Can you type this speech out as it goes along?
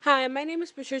Hi, my name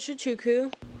is Patricia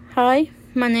Chuku. Hi,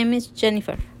 my name is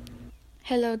Jennifer.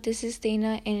 Hello, this is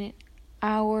Dana. In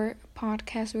our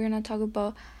podcast, we're going to talk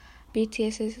about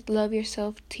BTS's Love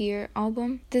Yourself Tear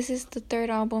album. This is the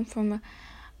third album from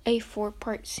a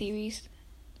 4-part series.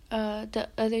 The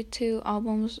other two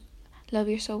albums, Love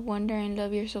Yourself Wonder and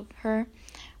Love Yourself Her,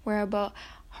 were about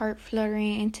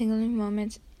heart-fluttering and tingling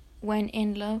moments when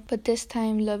in love. But this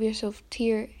time, Love Yourself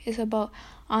Tear is about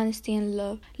honesty and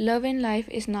love. Love in life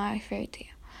is not a fairy tale.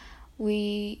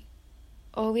 We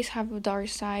always have dark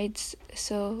sides,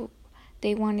 so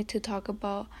they wanted to talk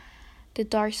about the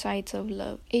dark sides of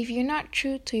love. If you're not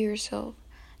true to yourself,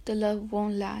 the love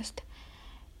won't last.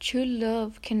 True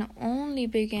love can only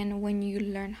begin when you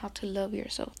learn how to love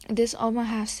yourself. This album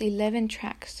has 11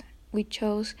 tracks. We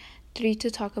chose 3 to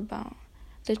talk about: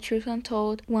 The Truth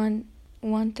Untold,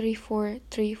 134,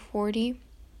 340,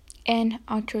 and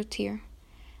Outro Tear.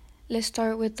 Let's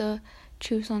start with The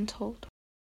Truth Untold.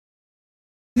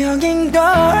 명인 걸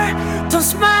Don't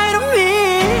smile on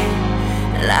me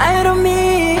Lie to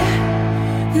me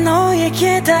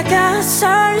너에게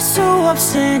다가설 수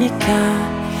없으니까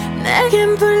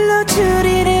내겐 불러줄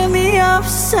이름이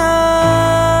없어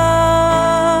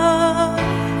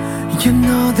You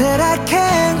know that I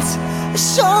can't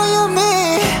show you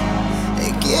me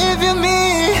Give you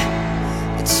me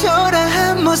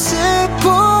초라한 모습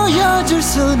보여줄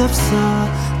순 없어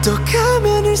또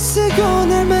가면을 쓰고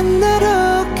날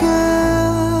만나러 가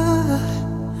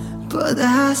But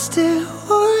I still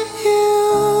want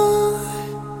you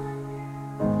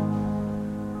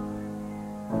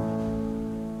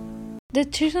The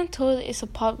Truth Untold is a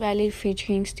pop ballad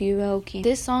featuring Steve Aoki.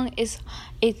 This song is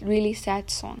a really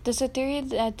sad song. There's a theory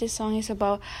that this song is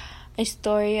about a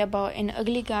story about an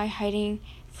ugly guy hiding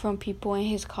from people in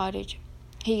his cottage.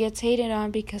 He gets hated on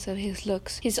because of his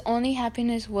looks. His only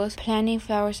happiness was planting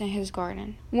flowers in his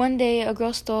garden. One day, a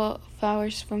girl stole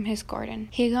flowers from his garden.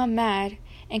 He got mad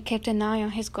and kept an eye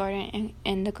on his garden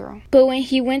and the girl. But when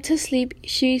he went to sleep,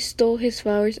 she stole his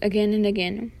flowers again and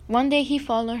again. One day, he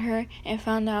followed her and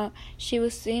found out she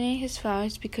was stealing his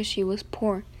flowers because she was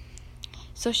poor.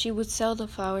 So she would sell the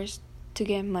flowers to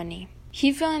get money.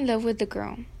 He fell in love with the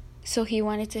girl, so he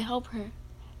wanted to help her.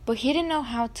 But he didn't know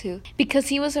how to because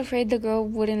he was afraid the girl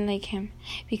wouldn't like him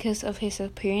because of his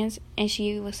appearance and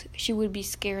she would be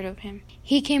scared of him.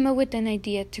 He came up with an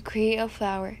idea to create a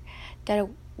flower that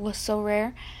was so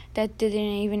rare that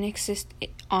didn't even exist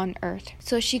on Earth,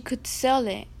 so she could sell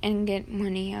it and get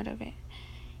money out of it.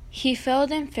 He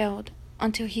failed and failed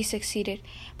until he succeeded,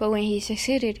 but when he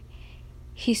succeeded,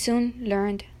 he soon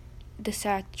learned the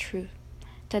sad truth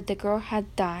that the girl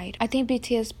had died. I think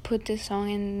BTS put this song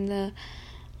in the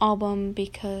album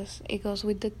because it goes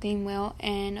with the theme well,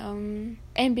 and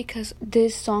because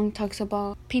this song talks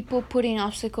about people putting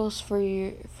obstacles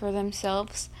for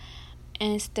themselves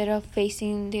instead of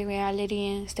facing the reality,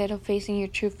 instead of facing your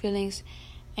true feelings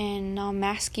and not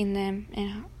masking them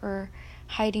or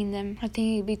hiding them. I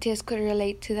think BTS could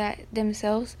relate to that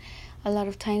themselves. A lot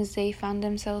of times they found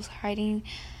themselves hiding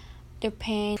their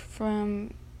pain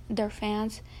from their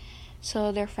fans,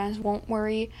 so their fans won't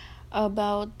worry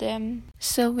about them.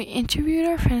 So we interviewed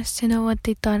our friends to know what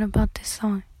they thought about this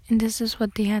song, and this is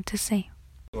what they had to say.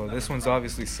 Well, this one's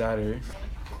obviously sadder.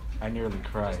 I nearly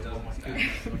cried.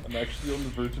 I'm actually on the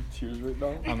verge of tears right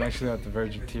now. I'm actually at the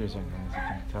verge of tears right now, as you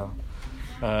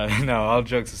can tell. No, all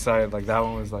jokes aside, like that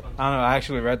one was like, I don't know, I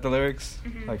actually read the lyrics,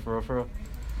 like for real.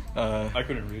 I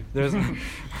couldn't read. There's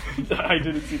I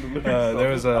didn't see the lyrics. there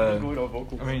was I was going on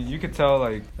vocals. I mean, you could tell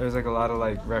like there's like a lot of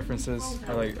like references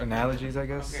or like analogies, I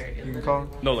guess you can call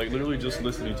them. No, like literally just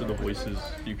listening to the voices,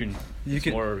 it's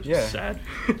can more yeah. sad.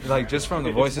 Like just from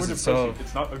the voices it's more itself.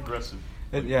 It's not aggressive.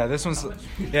 This one's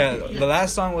the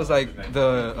last song was like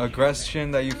the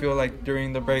aggression that you feel like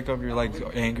during the breakup. You're like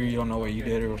angry, you don't know what you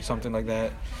did or something like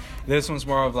that. This one's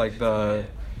more of like the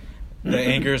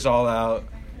anger's all out.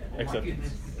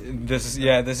 Acceptance. This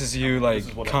is you like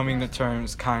coming to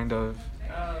terms, kind of.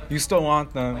 You still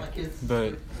want them,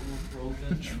 but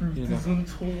you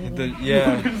know,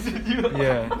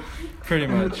 yeah, pretty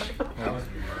much.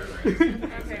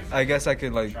 I guess I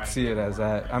could like see it as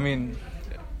that. I mean,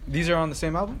 these are on the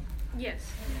same album. Yes.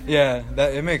 Yeah,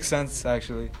 that it makes sense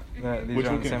actually. That these Which are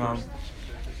on one the came same album. first?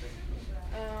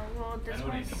 Well, this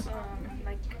one's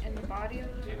like in the body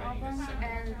of the album,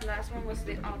 and the last one was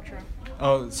the outro.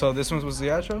 Oh, so this one was the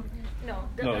outro? No,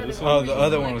 this Oh, one. the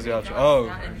other one was the outro. Oh.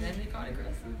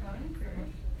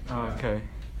 Oh, okay.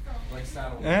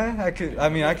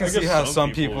 I can see guess how some some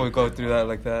people people would go through that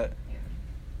like that.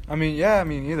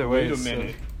 Either way. Wait a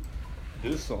minute.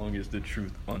 This song is The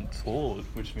Truth Untold,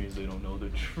 which means they don't know the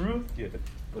truth yet.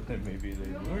 But then maybe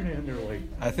they learn it and they're like...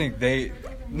 I think they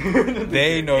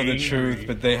know the truth,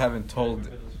 but they haven't told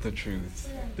the truth.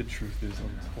 The truth is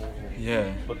untold.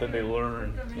 Yeah. But then they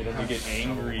learn, and then they get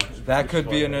angry. That could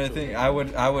be another thing. I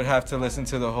would have to listen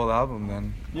to the whole album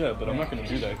then. Yeah, but I'm not going to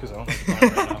do that because I don't have the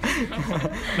time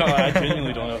right now. No, I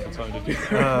genuinely don't have the time to do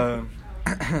that.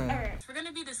 Alright, we're going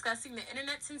to be discussing the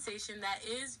internet sensation that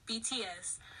is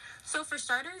BTS. So for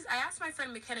starters, I asked my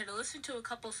friend McKenna to listen to a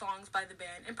couple songs by the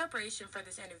band in preparation for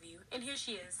this interview. And here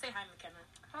she is. Say hi, McKenna.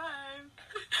 Hi.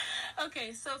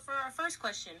 Okay, so for our first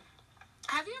question,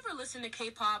 have you ever listened to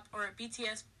K-pop or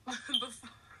BTS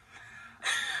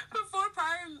before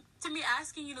prior to me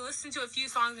asking you to listen to a few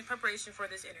songs in preparation for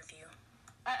this interview?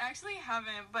 I actually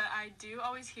haven't, but I do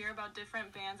always hear about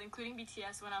different bands, including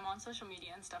BTS, when I'm on social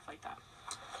media and stuff like that.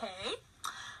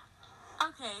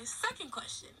 Okay, second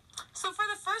question. So for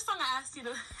the first song I asked you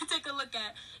to take a look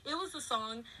at, it was the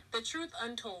song The Truth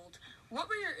Untold. What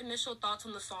were your initial thoughts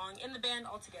on the song and the band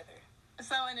altogether?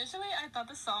 So initially I thought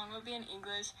the song would be in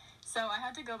English, so I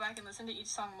had to go back and listen to each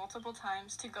song multiple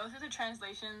times to go through the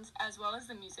translations as well as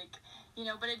the music,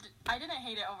 but I didn't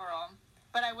hate it overall.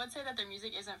 But I would say that their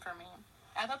music isn't for me.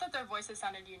 I thought that their voices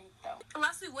sounded unique though.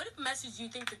 Lastly, what message do you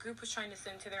think the group was trying to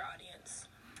send to their audience?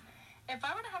 If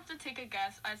I were to have to take a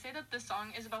guess, I'd say that the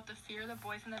song is about the fear the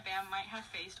boys in the band might have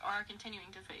faced or are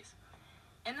continuing to face.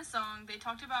 In the song, they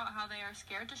talked about how they are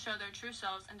scared to show their true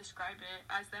selves and described it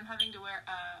as them having to wear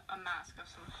a mask of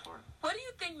some sort. What do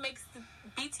you think makes the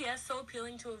BTS so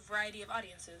appealing to a variety of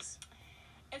audiences?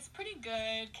 It's pretty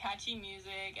good, catchy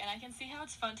music, and I can see how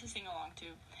it's fun to sing along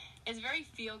to. It's very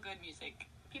feel-good music.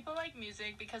 People like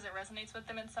music because it resonates with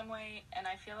them in some way, and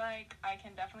I feel like I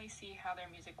can definitely see how their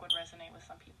music would resonate with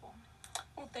some people.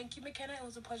 Well, thank you, McKenna. It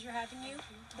was a pleasure having you.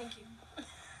 Thank you.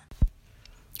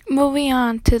 Moving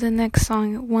on to the next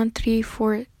song,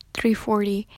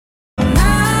 134340.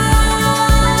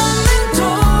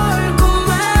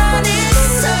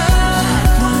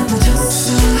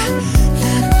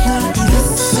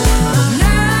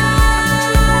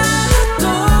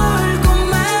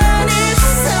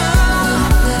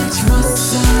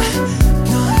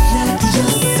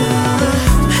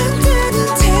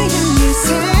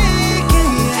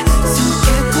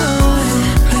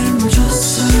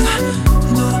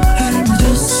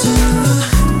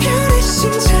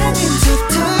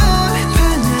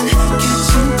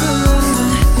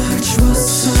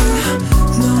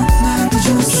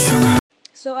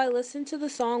 So I listened to the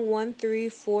song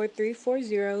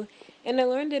 134340, and I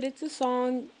learned that it's a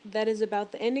song that is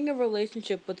about the ending of a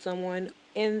relationship with someone.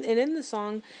 And in the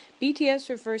song, BTS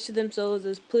refers to themselves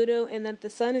as Pluto, and that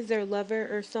the sun is their lover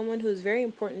or someone who is very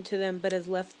important to them but has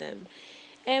left them.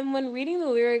 And when reading the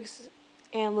lyrics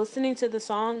and listening to the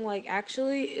song,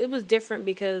 actually, it was different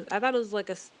because I thought it was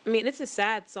it's a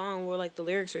sad song where, the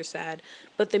lyrics are sad,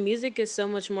 but the music is so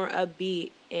much more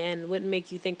upbeat and wouldn't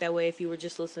make you think that way if you were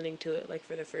just listening to it,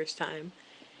 for the first time.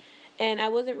 And I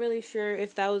wasn't really sure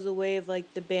if that was a way of, the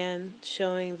band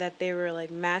showing that they were,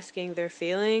 masking their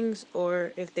feelings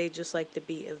or if they just liked the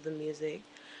beat of the music.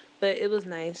 But it was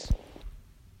nice.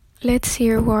 Let's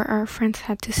hear what our friends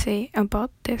had to say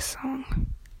about this song.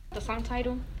 The song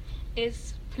title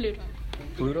is Pluto.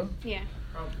 Pluto? Yeah,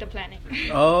 the planet.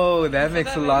 Oh, that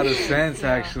makes a lot of sense,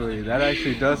 actually. That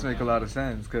actually does make a lot of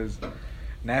sense, because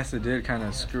NASA did kind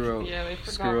of screw up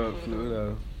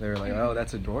Pluto. They were like, oh,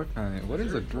 that's a dwarf planet. What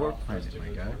is a dwarf planet, my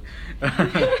guy?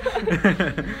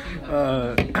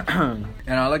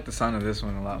 And I like the sound of this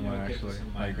one a lot more, actually.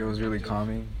 It was really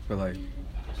calming, but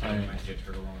the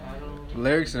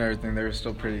lyrics and everything, they were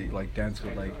still pretty dense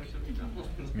with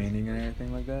meaning and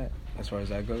everything like that, as far as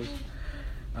that goes.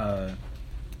 I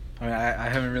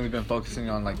haven't really been focusing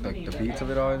on the beats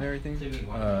of it all and everything,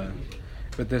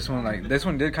 but this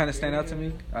one did kind of stand out to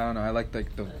me. I don't know, I liked I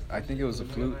think it was a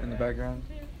flute in the background,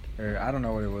 or I don't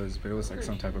know what it was, but it was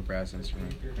some type of brass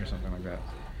instrument or something like that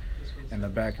in the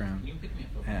background.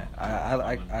 And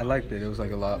I liked it. It was a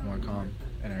lot more calm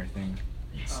and everything.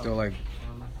 It's still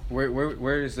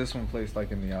where is this one placed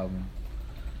in the album?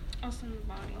 Also in the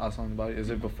Body. Also in the Body. Is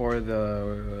it before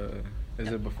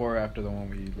or after the one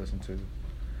we listened to?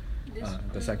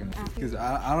 The second one. Because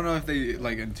I don't know if they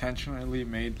intentionally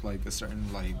made a certain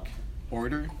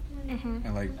order, and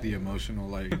the emotional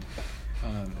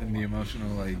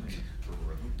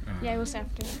Yeah, it was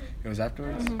after. It was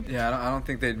afterwards. Mm-hmm. Yeah, I don't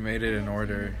think they'd made it in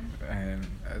order, and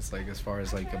as far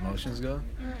as emotions go.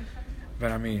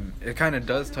 But I mean, it kind of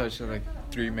does touch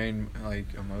three main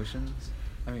emotions.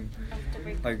 I mean,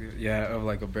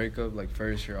 of a breakup.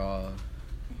 First, you're all,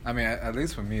 I mean, at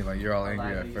least for me, you're all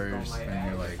angry at first,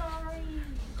 and you're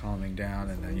calming down,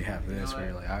 and then you have this where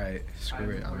you're like, alright,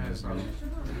 screw it, I'm just doing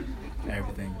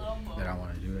everything that I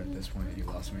want to do at this point. You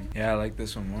lost me. Yeah, I like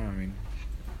this one more. I mean,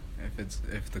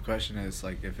 if the question is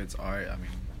like if it's art, I mean,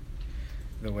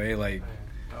 the way like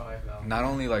not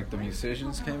only like the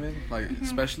musicians came in, like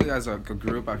especially as a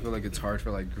group, I feel like it's hard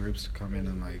for like groups to come in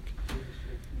and like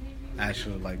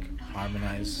actually like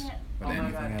harmonize with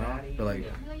anything at all. But like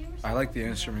I like the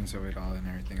instruments of it all and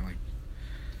everything, like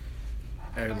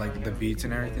the beats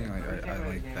and everything. Like I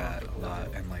like that a lot.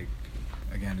 And like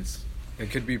again, it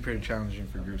could be pretty challenging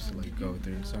for groups to like go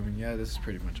through. So I mean, yeah, this is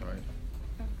pretty much art.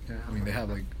 Yeah, I mean they have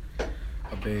like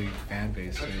a big fan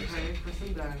base too.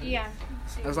 So. Yeah.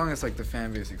 As long as like the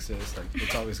fan base exists, like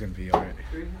it's always gonna be art.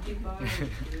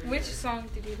 Which song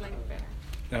did you like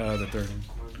better? The third one.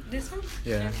 This one?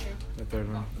 Yeah, Okay. the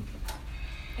third one.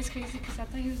 It's crazy because I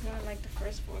thought he was gonna like the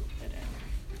first one, but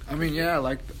I mean, yeah, I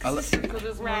like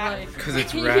rap. because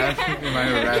it's rap. Am I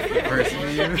a rapping person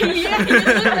to you? Yeah, you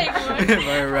look like one. Am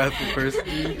I a rapping person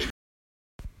to you?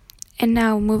 And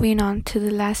now moving on to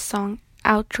the last song,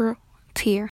 Outro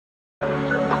Tear.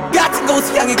 같은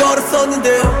곳을 향해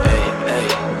걸었었는데요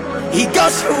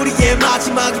이것이 우리의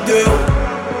마지막이 돼요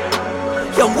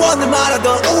영원을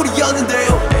말하던 우리였는데요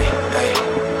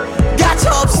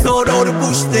가차없이 서로를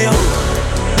부시네요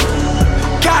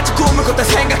같은 꿈을 꿨다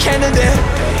생각했는데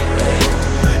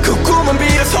그 꿈은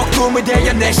비로소 꿈이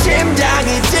되어 내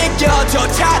심장이 찢겨져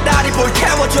차라리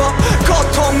불태워줘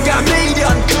고통과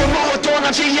미련 그 무엇도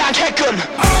남지 않게끔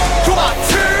You're my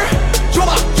tear You're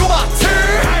my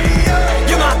tear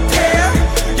You're my tear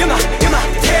You're my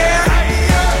tear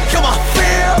You're my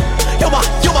fear You're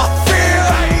my fear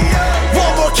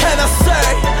What more can I say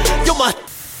You're my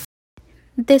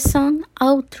The song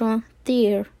Outro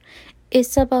Tear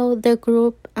is about the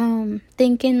group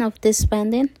thinking of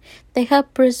disbanding. They have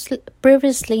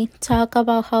previously talked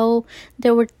about how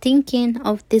they were thinking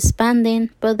of disbanding,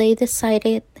 but they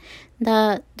decided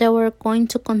that they were going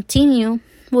to continue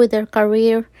with their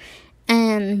career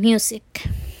and music.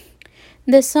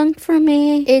 The song for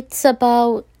me, it's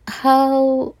about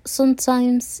how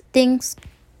sometimes things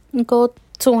go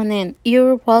to an end.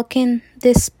 You're walking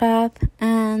this path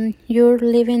and you're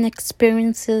living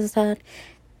experiences that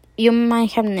you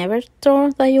might have never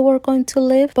thought that you were going to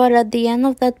live, but at the end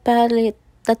of that path,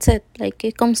 that's it. Like,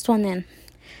 it comes to an end.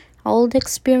 All the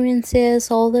experiences,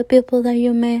 all the people that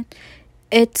you met,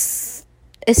 it's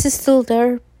still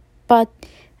there, but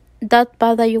that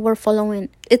path that you were following,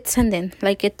 it's ending.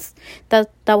 Like, that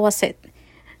was it.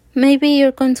 Maybe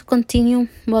you're going to continue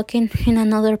walking in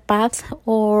another path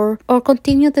or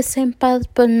continue the same path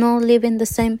but not living the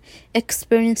same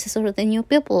experiences or the new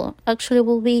people. Actually,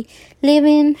 we'll be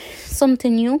living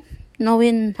something new,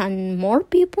 knowing more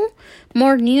people,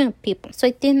 more new people. So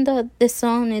I think that the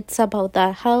song, it's about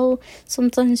that, how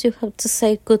sometimes you have to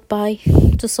say goodbye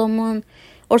to someone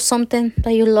or something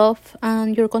that you love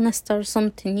and you're gonna start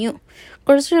something new. Of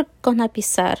course, you're gonna be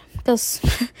sad because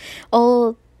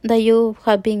all that you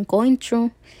have been going through,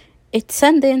 it's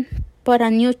ending, but a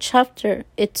new chapter,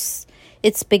 it's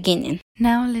beginning.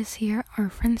 Now let's hear our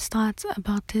friends' thoughts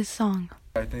about this song.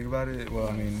 I think about it, well,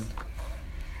 I mean,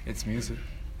 it's music.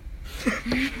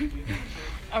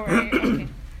 Alright, okay.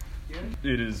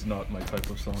 It is not my type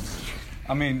of song.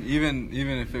 I mean, even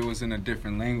if it was in a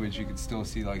different language, you could still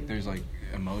see like there's like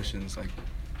emotions, like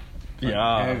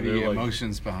Yeah, heavy they're, like,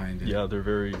 emotions behind it. Yeah, they're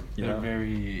very. They're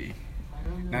very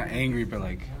not angry, but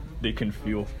like They can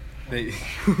feel. they.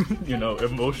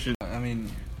 Emotion. I mean,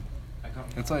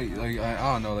 it's like I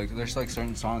don't know, like there's like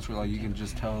certain songs where like you can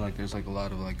just tell like there's like a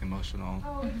lot of like emotional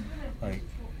like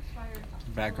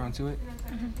background to it.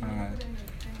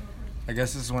 I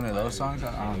guess this is one of those songs.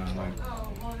 I don't know, like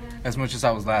as much as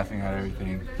I was laughing at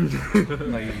everything,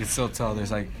 like you can still tell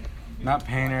there's like not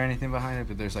pain or anything behind it,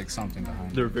 but there's like something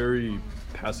behind it. They're very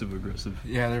passive aggressive.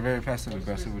 Yeah, they're very passive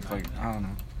aggressive with like I don't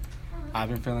know. I've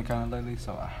been feeling kind of lately,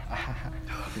 so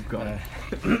God.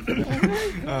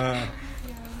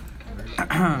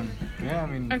 yeah, I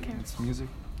mean, Okay. it's music,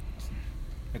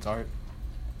 it's art.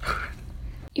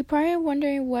 You're probably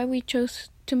wondering why we chose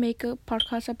to make a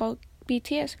podcast about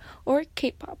BTS or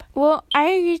K-pop. Well, I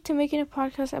agreed to making a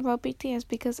podcast about BTS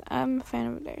because I'm a fan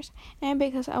of theirs and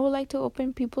because I would like to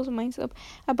open people's minds up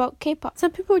about K-pop.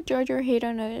 Some people judge or hate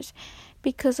on others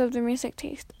because of their music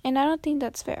taste, and I don't think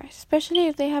that's fair, especially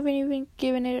if they haven't even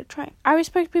given it a try. I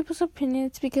respect people's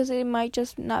opinions because it might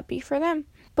just not be for them,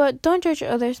 but don't judge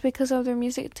others because of their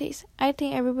music taste. I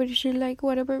think everybody should like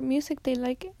whatever music they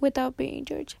like without being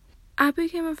judged. I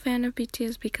became a fan of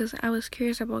BTS because I was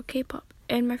curious about K-pop,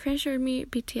 and my friend showed me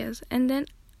BTS, and then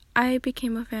I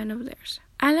became a fan of theirs.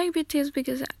 I like BTS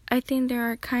because I think they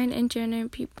are kind and genuine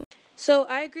people. So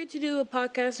I agreed to do a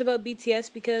podcast about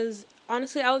BTS because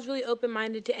honestly, I was really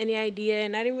open-minded to any idea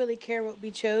and I didn't really care what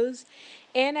we chose.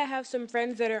 And I have some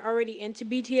friends that are already into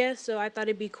BTS, so I thought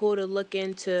it'd be cool to look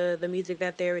into the music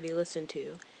that they already listen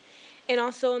to. And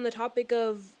also on the topic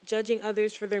of judging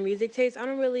others for their music taste, I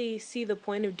don't really see the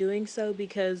point of doing so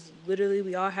because literally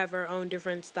we all have our own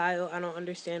different style. I don't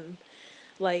understand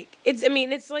like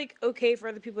it's like okay for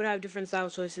other people to have different style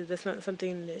choices. That's not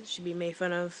something that should be made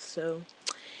fun of. So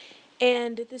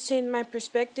and this changed my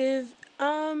perspective.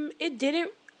 It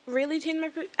didn't really change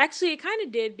my actually it kind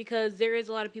of did because there is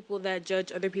a lot of people that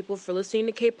judge other people for listening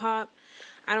to K-pop.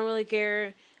 I don't really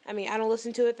care. I mean, I don't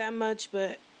listen to it that much,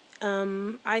 but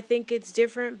I think it's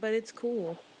different, but it's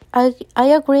cool. I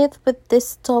agreed with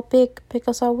this topic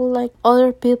because I would like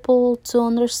other people to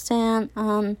understand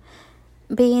and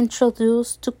be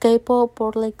introduced to K-pop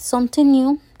or like something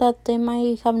new that they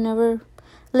might have never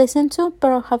listened to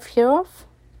but have heard of.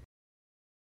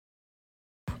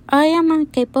 I am a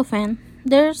K-pop fan.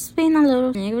 There's been a lot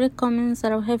of negative comments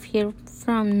that I have heard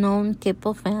from known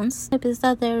K-pop fans. Is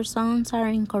that their songs are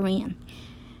in Korean,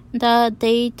 that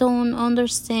they don't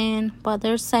understand what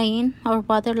they're saying or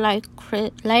what their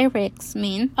lyrics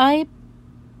mean. I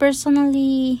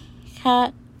personally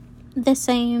had the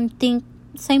same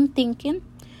thinking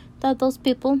that those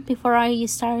people before I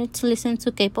started to listen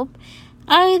to K-pop.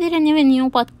 I didn't even know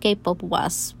what K-pop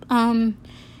was.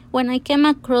 When I came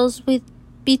across with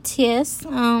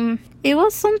BTS, it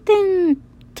was something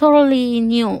totally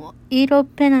new. It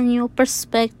opened a new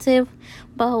perspective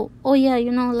about, oh yeah,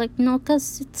 like no,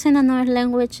 because it's in another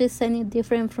language, is any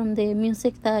different from the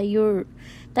music that you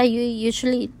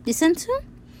usually listen to.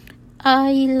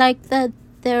 I like that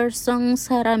their songs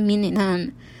had a meaning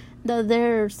and that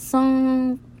they're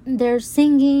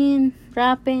singing,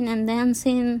 rapping, and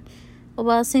dancing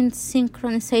was in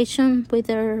synchronization with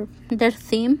their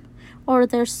theme or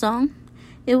their song.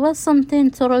 It was something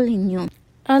totally new.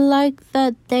 I like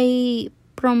that they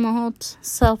promote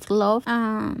self-love,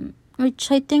 which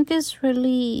I think is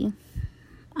really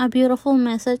a beautiful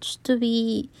message to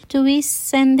be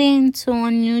sending to a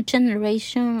new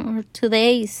generation or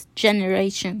today's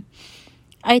generation.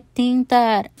 I think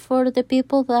that for the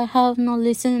people that have not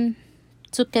listened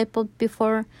to K-pop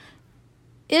before,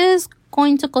 it is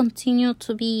going to continue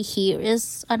to be here.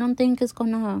 I don't think it's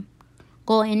gonna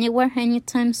go anywhere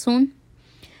anytime soon.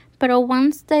 But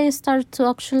once they start to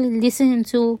actually listen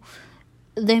to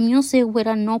the music with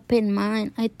an open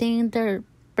mind, I think their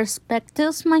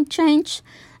perspectives might change.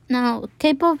 Now,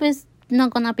 K-pop is not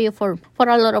gonna be for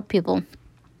a lot of people.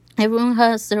 Everyone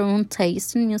has their own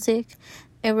taste in music.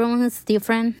 Everyone is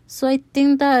different. So I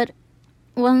think that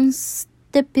once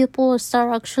the people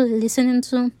start actually listening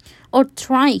to or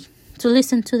try to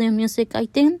listen to the music, I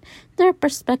think their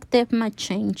perspective might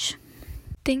change.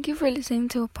 Thank you for listening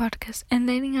to our podcast and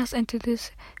letting us introduce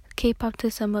K-pop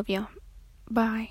to some of you. Bye.